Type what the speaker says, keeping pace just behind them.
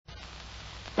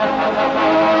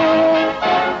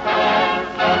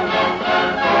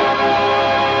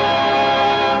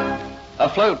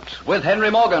Afloat with Henry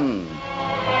Morgan.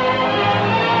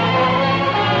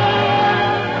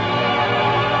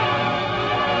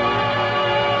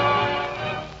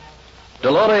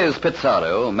 Dolores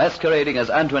Pizarro, masquerading as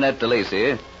Antoinette de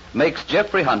Lacy, makes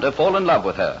Geoffrey Hunter fall in love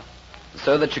with her,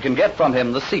 so that she can get from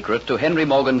him the secret to Henry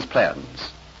Morgan's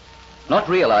plans. Not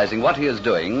realizing what he is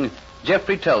doing,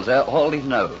 Geoffrey tells her all he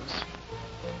knows.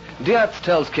 Diaz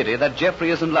tells Kitty that Geoffrey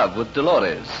is in love with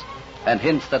Dolores, and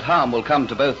hints that harm will come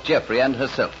to both Geoffrey and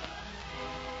herself.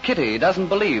 Kitty doesn't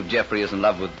believe Geoffrey is in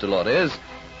love with Dolores,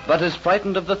 but is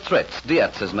frightened of the threats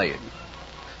Diaz has made.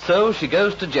 So she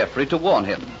goes to Geoffrey to warn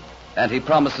him, and he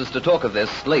promises to talk of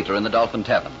this later in the Dolphin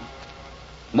Tavern.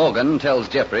 Morgan tells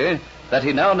Geoffrey that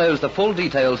he now knows the full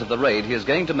details of the raid he is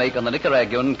going to make on the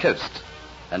Nicaraguan coast,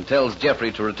 and tells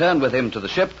Geoffrey to return with him to the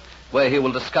ship, where he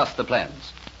will discuss the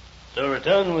plans. So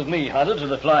return with me, Hunter, to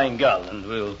the Flying Gull, and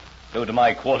we'll go to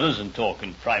my quarters and talk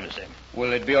in privacy.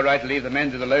 Will it be all right to leave the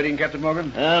men to the loading, Captain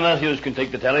Morgan? Matthews can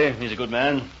take the tally. He's a good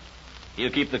man.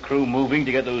 He'll keep the crew moving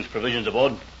to get those provisions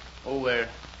aboard. Oh,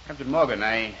 Captain Morgan,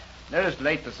 I noticed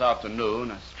late this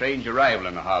afternoon a strange arrival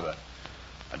in the harbor.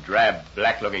 A drab,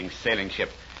 black-looking sailing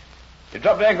ship. It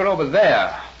dropped anchor over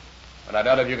there, but I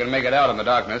doubt if you can make it out in the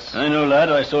darkness. I know, lad.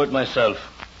 I saw it myself.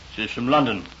 She's from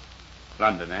London.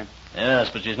 London, eh? Yes,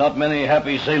 but she's not many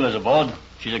happy sailors aboard.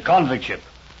 She's a convict ship,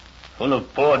 full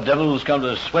of poor devils come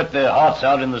to sweat their hearts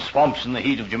out in the swamps in the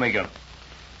heat of Jamaica.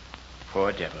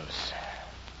 Poor devils.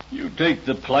 You take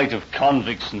the plight of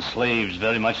convicts and slaves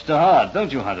very much to heart,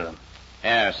 don't you, Hunter?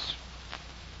 Yes.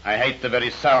 I hate the very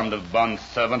sound of bond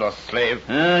servant or slave.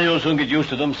 You'll soon get used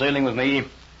to them sailing with me.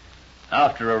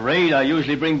 After a raid, I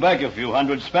usually bring back a few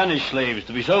hundred Spanish slaves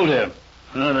to be sold here.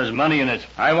 There's money in it.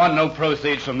 I want no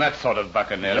proceeds from that sort of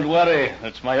buccaneer. Don't worry.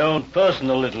 That's my own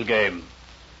personal little game.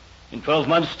 In 12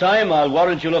 months' time, I'll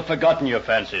warrant you'll have forgotten your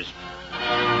fancies.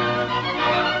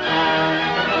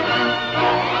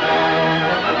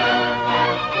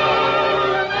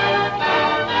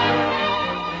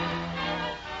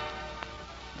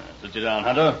 Sit you down,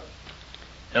 Hunter.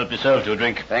 Help yourself to a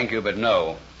drink. Thank you, but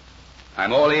no.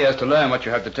 I'm all ears to learn what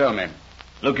you have to tell me.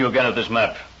 Look you again at this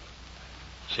map.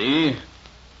 See?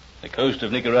 The coast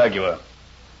of Nicaragua.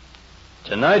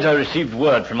 Tonight I received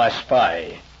word from my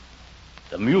spy.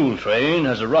 The mule train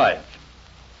has arrived.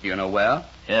 You know where?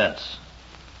 Yes.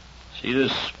 See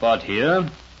this spot here?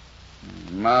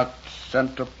 Mount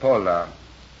Santa Paula.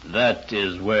 That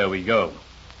is where we go.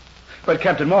 But,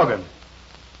 Captain Morgan,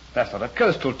 that's not a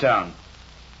coastal town.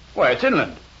 Why, it's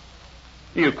inland.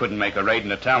 You couldn't make a raid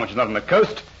in a town which is not on the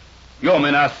coast. Your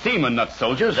men are seamen, not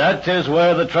soldiers. That is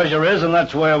where the treasure is, and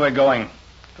that's where we're going.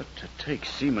 But to take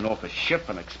seamen off a ship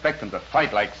and expect them to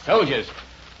fight like soldiers,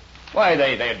 why,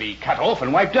 they'd be cut off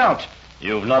and wiped out.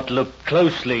 You've not looked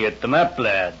closely at the map,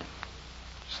 lad.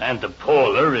 Santa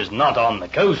Paula is not on the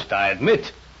coast, I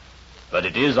admit, but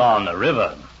it is on a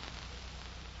river.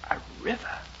 A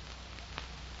river?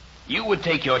 You would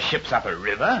take your ships up a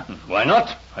river? Why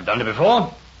not? I've done it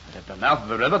before. But at the mouth of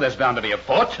the river, there's bound to be a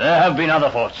fort. There have been other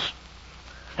forts.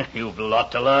 You've a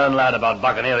lot to learn, lad, about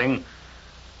buccaneering.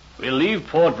 We'll leave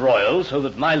Port Royal so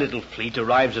that my little fleet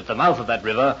arrives at the mouth of that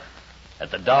river at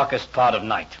the darkest part of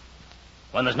night,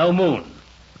 when there's no moon,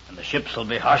 and the ships will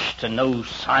be hushed and no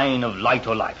sign of light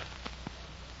or life.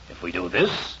 If we do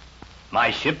this,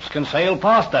 my ships can sail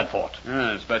past that fort.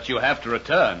 Yes, but you have to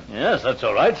return. Yes, that's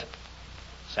all right.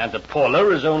 Santa Paula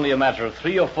is only a matter of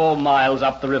 3 or 4 miles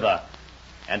up the river,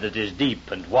 and it is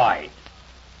deep and wide.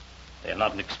 They'll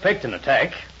not expect an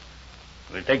attack.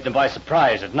 We'll take them by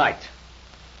surprise at night.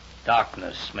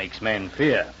 Darkness makes men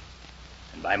fear.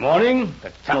 And by morning,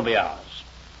 the town will be ours.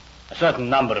 A certain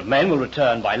number of men will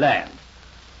return by land.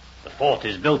 The fort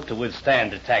is built to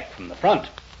withstand attack from the front.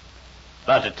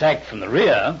 But attack from the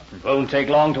rear, it won't take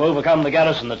long to overcome the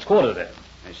garrison that's quartered there.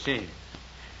 I see.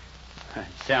 It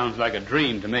sounds like a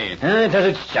dream to me. It has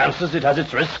its chances, it has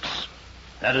its risks.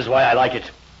 That is why I like it.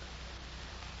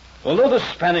 Although the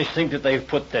Spanish think that they've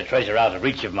put their treasure out of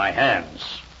reach of my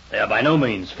hands, they are by no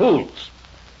means fools.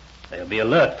 They'll be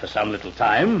alert for some little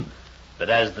time, but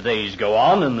as the days go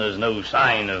on and there's no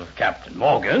sign of Captain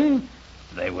Morgan,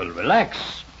 they will relax.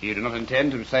 You do not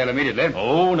intend to sail immediately?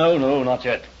 Oh, no, not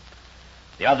yet.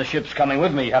 The other ships coming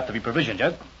with me have to be provisioned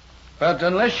yet. But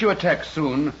unless you attack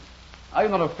soon, are you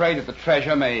not afraid that the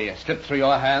treasure may slip through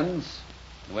your hands?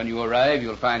 When you arrive,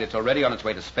 you'll find it's already on its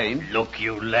way to Spain. Look,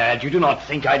 you lad, you do not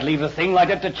think I'd leave a thing like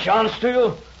that to chance, do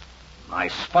you? My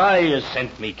spy has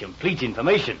sent me complete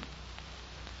information.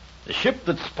 The ship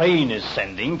that Spain is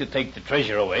sending to take the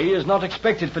treasure away is not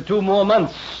expected for 2 more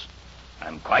months.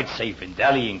 I'm quite safe in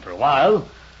dallying for a while.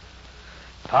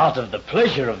 Part of the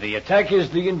pleasure of the attack is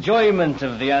the enjoyment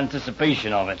of the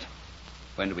anticipation of it.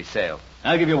 When do we sail?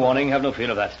 I'll give you warning. Have no fear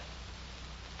of that.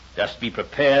 Just be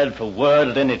prepared for word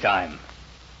at any time.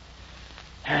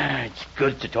 It's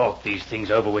good to talk these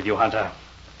things over with you, Hunter.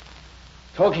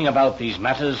 Talking about these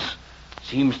matters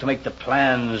seems to make the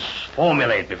plans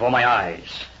formulate before my eyes.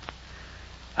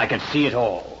 I can see it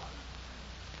all.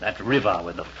 That river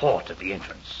with the fort at the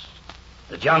entrance.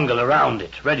 The jungle around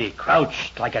it, ready,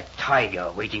 crouched like a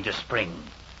tiger waiting to spring.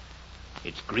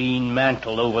 Its green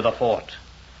mantle over the fort.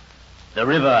 The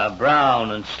river,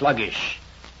 brown and sluggish,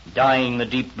 dyeing the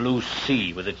deep blue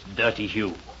sea with its dirty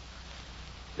hue.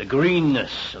 The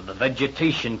greenness of the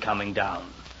vegetation coming down,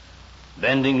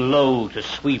 bending low to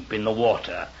sweep in the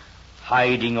water,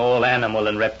 hiding all animal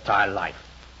and reptile life.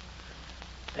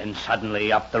 Then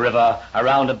suddenly up the river,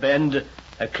 around a bend,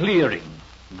 a clearing,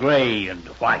 gray and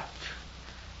white.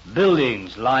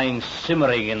 Buildings lying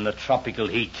simmering in the tropical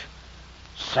heat.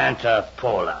 Santa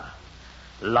Paula,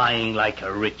 lying like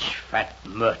a rich, fat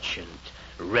merchant,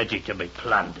 ready to be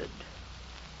plundered.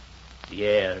 The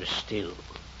air is still.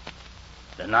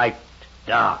 The night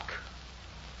dark.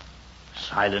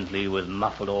 Silently, with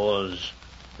muffled oars,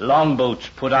 longboats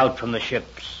put out from the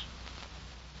ships.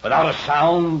 Without a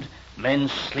sound, men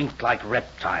slink like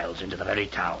reptiles into the very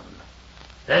town.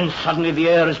 Then suddenly the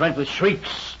air is rent with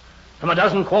shrieks. From a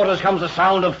dozen quarters comes the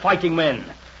sound of fighting men.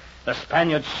 The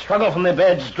Spaniards struggle from their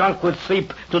beds, drunk with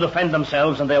sleep, to defend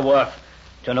themselves and their worth,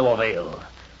 to no avail.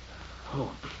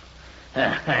 Oh,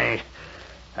 I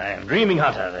am dreaming,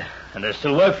 Hunter, and there's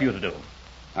still work for you to do.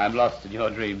 I'm lost in your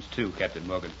dreams, too, Captain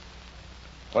Morgan.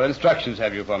 What instructions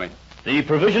have you for me? The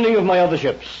provisioning of my other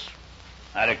ships.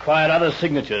 I require other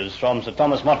signatures from Sir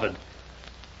Thomas Motford.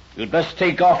 You'd best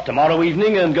take off tomorrow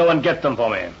evening and go and get them for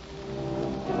me.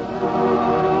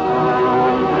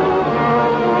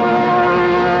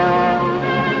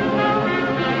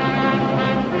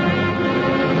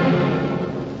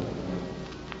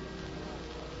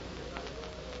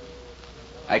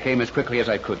 I came as quickly as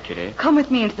I could, Kitty. Come with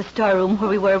me into the storeroom where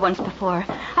we were once before.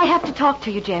 I have to talk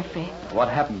to you, Geoffrey. What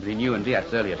happened between you and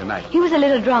Diaz earlier tonight? He was a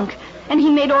little drunk, and he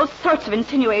made all sorts of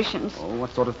insinuations. Oh,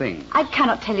 what sort of thing? I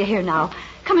cannot tell you here now.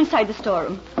 Come inside the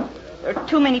storeroom. There are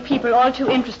too many people all too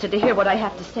interested to hear what I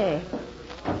have to say.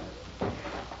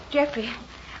 Geoffrey,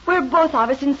 we're both of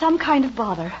us in some kind of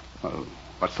bother. Oh,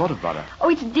 what sort of bother? Oh,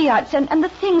 it's Diaz and the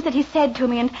things that he said to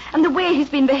me and the way he's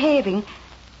been behaving.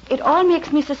 It all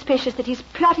makes me suspicious that he's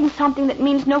plotting something that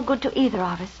means no good to either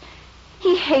of us.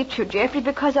 He hates you, Geoffrey,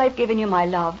 because I've given you my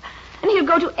love. And he'll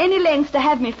go to any lengths to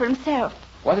have me for himself.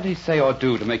 What did he say or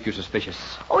do to make you suspicious?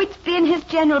 Oh, it's been his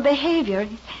general behavior.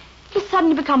 He's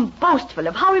suddenly become boastful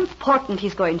of how important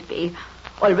he's going to be.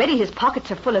 Already his pockets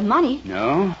are full of money.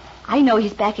 No? I know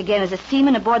he's back again as a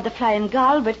seaman aboard the Flying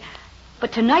Gull, but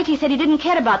tonight he said he didn't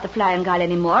care about the Flying Gull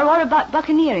anymore or about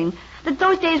buccaneering, that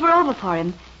those days were over for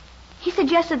him. He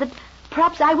suggested that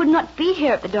perhaps I would not be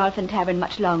here at the Dolphin Tavern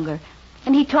much longer.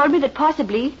 And he told me that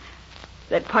possibly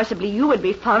you would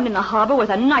be found in the harbor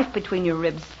with a knife between your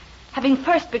ribs, having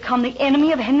first become the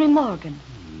enemy of Henry Morgan.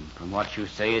 From what you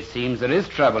say, it seems there is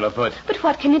trouble afoot. But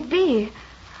what can it be?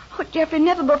 Oh, Geoffrey,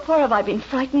 never before have I been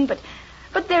frightened,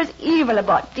 but there's evil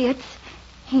about Dietz.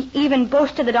 He even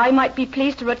boasted that I might be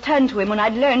pleased to return to him when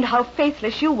I'd learned how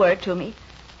faithless you were to me.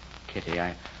 Kitty,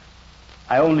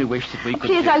 I only wish that we could...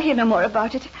 Please, I'll hear no more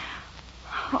about it.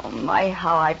 Oh, my,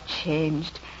 how I've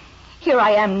changed. Here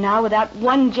I am now without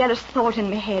one jealous thought in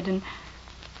my head, and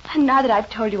now that I've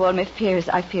told you all my fears,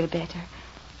 I feel better.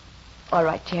 All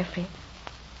right, Geoffrey.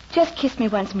 Just kiss me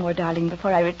once more, darling,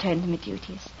 before I return to my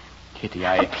duties. Kitty,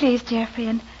 Oh, please, Geoffrey,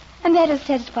 and that'll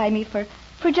satisfy me for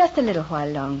just a little while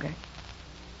longer.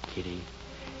 Kitty,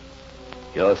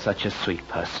 you're such a sweet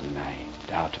person, I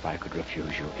doubt if I could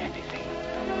refuse you anything.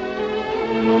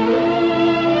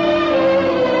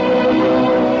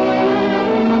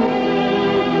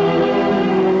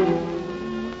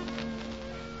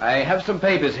 I have some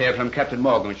papers here from Captain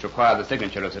Morgan which require the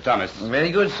signature of Sir Thomas.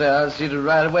 Very good, sir. I'll see to it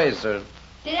right away, sir.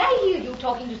 Did I hear you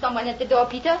talking to someone at the door,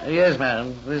 Peter? Yes,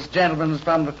 ma'am. This gentleman's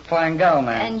from the Flying Gull,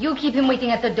 ma'am. And you keep him waiting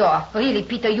at the door. Really,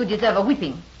 Peter, you deserve a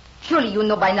whipping. Surely you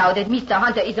know by now that Mr.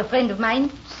 Hunter is a friend of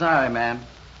mine. Sorry, ma'am.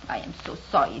 I am so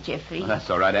sorry, Geoffrey. Well, that's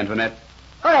all right, Antoinette.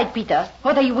 All right, Peter.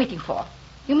 What are you waiting for?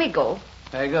 You may go.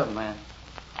 Very good, ma'am.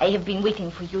 I have been waiting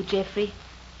for you, Geoffrey.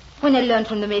 When I learned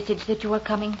from the message that you were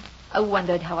coming, I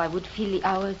wondered how I would fill the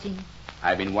hours in.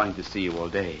 I've been wanting to see you all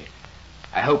day.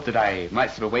 I hoped that I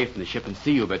might slip away from the ship and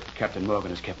see you, but Captain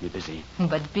Morgan has kept me busy.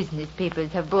 But business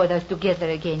papers have brought us together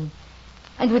again.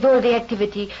 And with all the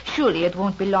activity, surely it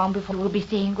won't be long before you will be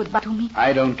saying goodbye to me.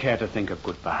 I don't care to think of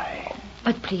goodbye.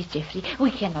 But please, Geoffrey, we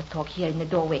cannot talk here in the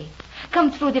doorway.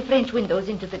 Come through the French windows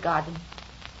into the garden.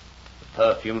 The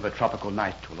perfume of a tropical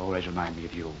night will always remind me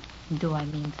of you. Do I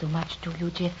mean so much to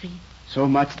you, Geoffrey? So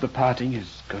much the parting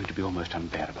is going to be almost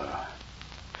unbearable.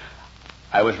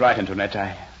 I was right,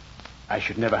 Antoinette. I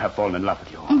should never have fallen in love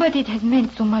with you. But it has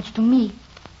meant so much to me.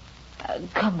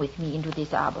 Come with me into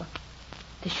this arbor.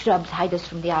 The shrubs hide us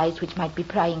from the eyes which might be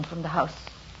prying from the house.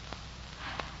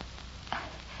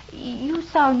 You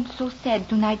sound so sad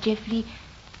tonight, Geoffrey.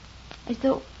 As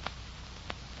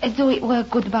though it were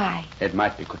goodbye. It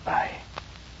might be goodbye.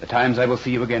 The times I will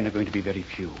see you again are going to be very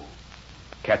few.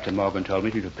 Captain Morgan told me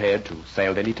to be prepared to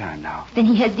sail at any time now. Then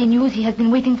he has the news he has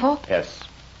been waiting for? Yes.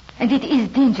 And it is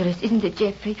dangerous, isn't it,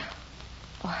 Geoffrey?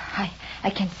 Oh, I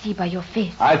can see by your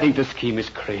face. I think the scheme is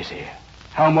crazy.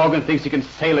 How Morgan thinks he can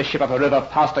sail a ship up a river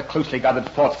past a closely guarded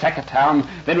fort, sack a town,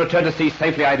 then return to sea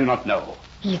safely, I do not know.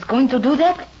 He's going to do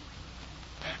that?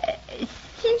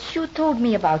 Since you told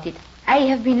me about it, I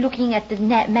have been looking at the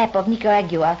map of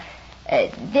Nicaragua.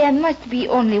 There must be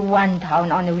only one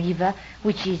town on the river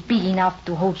which is big enough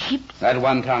to hold ships. That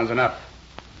one town is enough.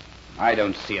 I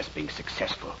don't see us being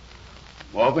successful.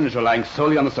 Morgan is relying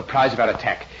solely on the surprise of our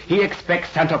attack. He expects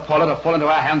Santa Paula to fall into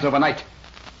our hands overnight.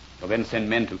 We'll then send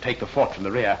men to take the fort from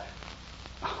the rear.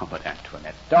 Oh, but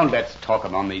Antoinette, don't let's talk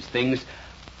on these things.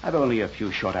 I've only a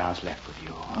few short hours left with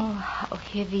you. Oh, how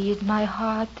heavy is my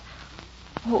heart.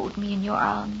 Hold me in your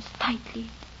arms tightly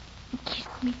and kiss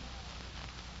me.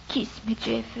 Kiss me,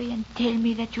 Geoffrey, and tell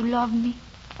me that you love me.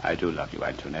 I do love you,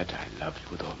 Antoinette. I love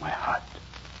you with all my heart.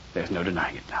 There's no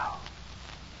denying it now.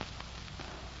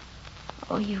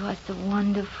 Oh, you are so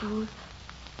wonderful.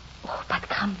 Oh, but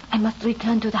come, I must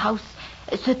return to the house.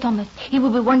 Sir Thomas, he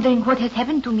will be wondering what has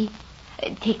happened to me.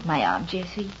 Take my arm,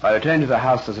 Geoffrey. If I return to the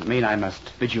house, does it mean I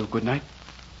must bid you good night?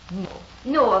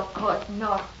 No, of course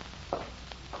not.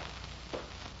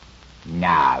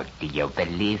 Now, do you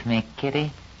believe me,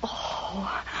 Kitty?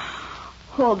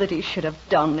 Oh, that he should have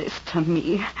done this to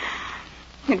me.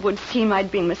 It would seem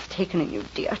I'd been mistaken in you,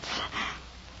 Dietz.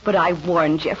 But I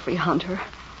warned Geoffrey Hunter.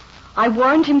 I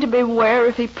warned him to beware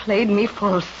if he played me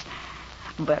false.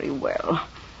 Very well.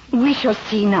 We shall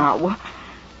see now.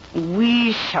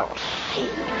 We shall see.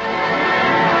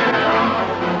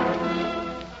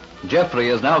 Geoffrey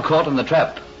is now caught in the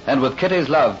trap, and with Kitty's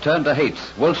love turned to hate,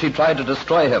 will she try to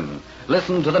destroy him?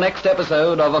 Listen to the next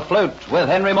episode of Afloat with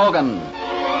Henry Morgan.